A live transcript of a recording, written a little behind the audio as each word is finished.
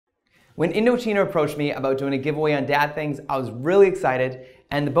When Indochino approached me about doing a giveaway on Dad Things, I was really excited.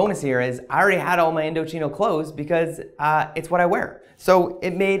 And the bonus here is I already had all my Indochino clothes because it's what I wear. So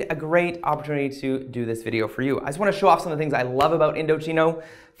it made a great opportunity to do this video for you. I just want to show off some of the things I love about Indochino.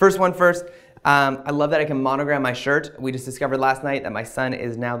 First, I love that I can monogram my shirt. We just discovered last night that my son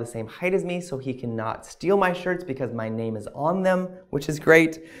is now the same height as me, so he cannot steal my shirts because my name is on them, which is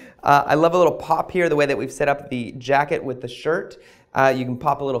great. I love a little pop here, the way that we've set up the jacket with the shirt. You can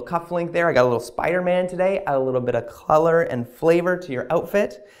pop a little cuff link there. I got a little Spider-Man today, add a little bit of color and flavor to your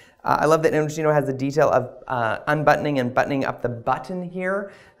outfit. I love that Indochino has the detail of unbuttoning and buttoning up the button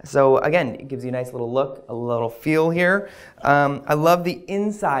here. So again, it gives you a nice little look, a little feel here. I love the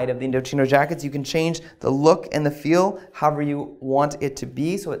inside of the Indochino jackets. You can change the look and the feel however you want it to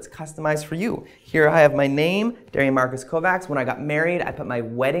be, so it's customized for you. Here I have my name, Darian Marcus Kovacs. When I got married, I put my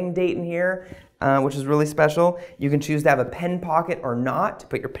wedding date in here, which is really special. You can choose to have a pen pocket or not, to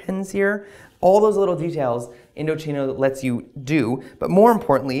put your pens here. All those little details Indochino lets you do, but more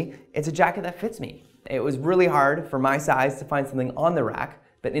importantly, it's a jacket that fits me. It was really hard for my size to find something on the rack,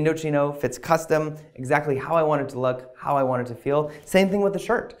 but Indochino fits custom, exactly how I want it to look, how I want it to feel. Same thing with the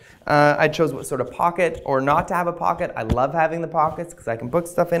shirt. I chose what sort of pocket or not to have a pocket. I love having the pockets because I can put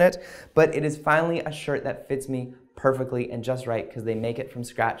stuff in it, but it is finally a shirt that fits me perfectly and just right because they make it from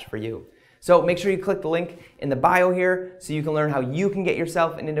scratch for you. So make sure you click the link in the bio here so you can learn how you can get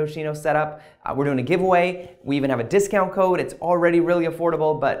yourself an Indochino set up. We're doing a giveaway. We even have a discount code. It's already really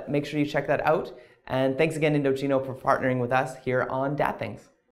affordable, but make sure you check that out. And thanks again, Indochino, for partnering with us here on Dad Things.